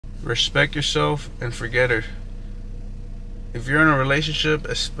Respect yourself and forget her. If you're in a relationship,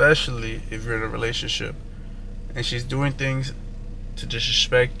 especially if you're in a relationship, and she's doing things to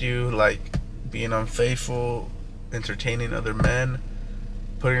disrespect you, like being unfaithful, entertaining other men,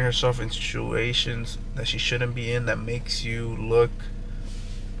 putting herself in situations that she shouldn't be in, that makes you look,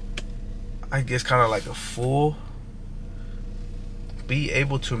 I guess, kind of like a fool, be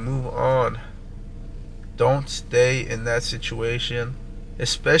able to move on. Don't stay in that situation,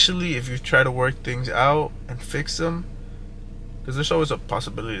 especially if you try to work things out and fix them, because there's always a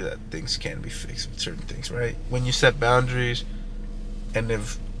possibility that things can be fixed with certain things, right? When you set boundaries, and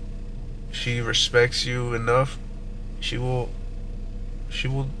if she respects you enough, she will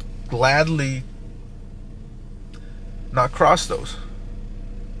gladly not cross those.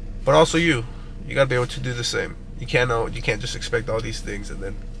 But also you gotta be able to do the same. You can't just expect all these things and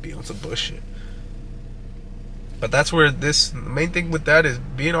then be on some bullshit. But that's where the main thing with that is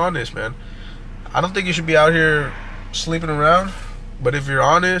being honest, man. I don't think you should be out here sleeping around, but if you're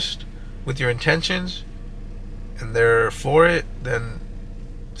honest with your intentions and they're for it, then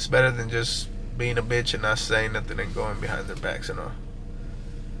it's better than just being a bitch and not saying nothing and going behind their backs and all.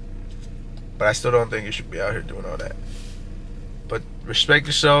 But I still don't think you should be out here doing all that. But respect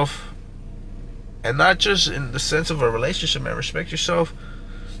yourself, and not just in the sense of a relationship, man. Respect yourself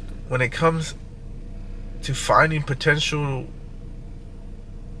when it comes to finding potential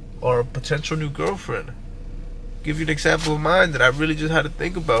or a potential new girlfriend. Give you an example of mine that I really just had to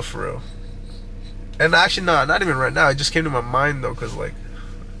think about for real. And actually, no, not even right now. It just came to my mind though, cause like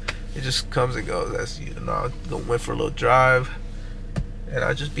it just comes and goes. As you know, I went for a little drive, and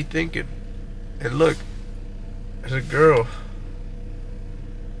I just be thinking. And look, there's a girl,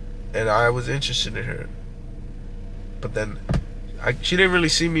 and I was interested in her, but then she didn't really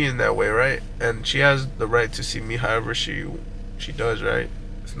see me in that way, right? And she has the right to see me however she does, right?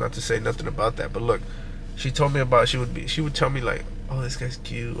 It's not to say nothing about that, but look, she told me about she would tell me like, oh, this guy's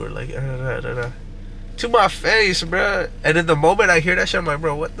cute, or like to my face, bro. And in the moment I hear that shit, I'm like,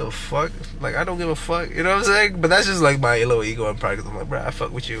 bro, what the fuck? Like, I don't give a fuck, you know what I'm saying? But that's just like my little ego and pride, 'cause I'm like, bro, I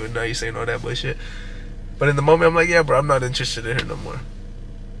fuck with you, and now you saying all that bullshit. But in the moment I'm like, yeah, bro, I'm not interested in her no more.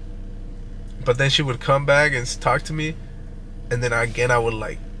 But then she would come back and talk to me, and then I would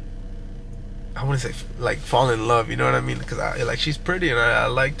like, I wouldn't say like fall in love, you know what I mean? Because she's pretty and I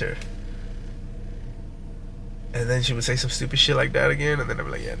liked her. And then she would say some stupid shit like that again, and then I'd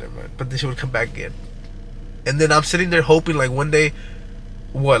be like, yeah, never mind. But then she would come back again. And then I'm sitting there hoping like one day,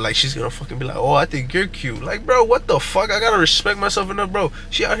 what, like she's gonna fucking be like, oh, I think you're cute. Like, bro, what the fuck? I gotta respect myself enough, bro.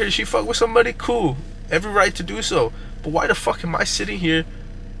 She out here, she fuck with somebody, cool. Every right to do so. But why the fuck am I sitting here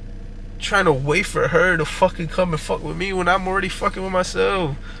trying to wait for her to fucking come and fuck with me when I'm already fucking with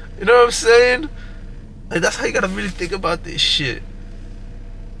myself? You know what I'm saying? Like, that's how you gotta really think about this shit.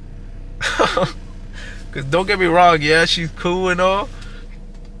 Cause don't get me wrong, yeah, she's cool and all,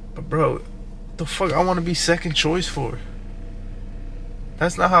 but bro, what the fuck I want to be second choice for?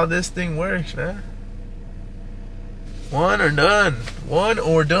 That's not how this thing works, man. One or none. One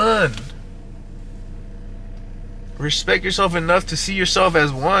or done. Respect yourself enough to see yourself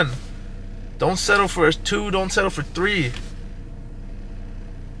as one. Don't settle for two, don't settle for three.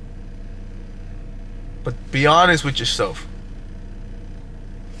 But be honest with yourself.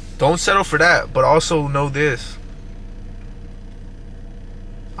 Don't settle for that, but also know this.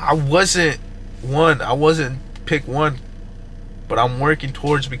 I wasn't pick one, but I'm working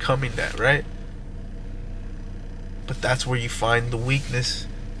towards becoming that, right? But that's where you find the weakness.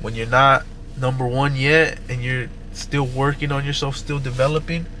 When you're not number one yet, and you're still working on yourself, still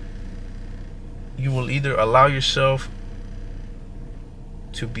developing, you will either allow yourself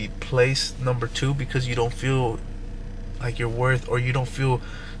to be placed number two because you don't feel like you're worth, or you don't feel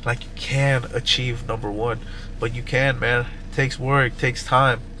like you can achieve number one. But you can, man. It takes work, takes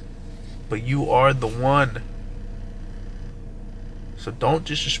time, but you are the one. So don't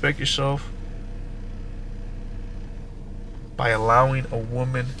disrespect yourself by allowing a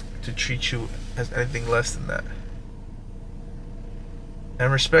woman to treat you as anything less than that.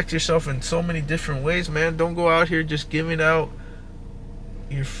 And respect yourself in so many different ways, man. Don't go out here just giving out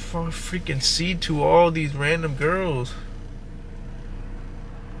your freaking seed to all these random girls.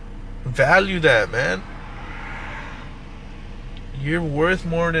 Value that, man. You're worth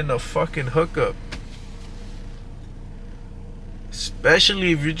more than a fucking hookup.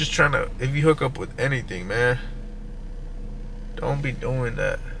 Especially if you're just if you hook up with anything, man. Don't be doing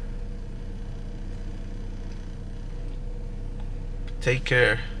that. Take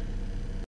care.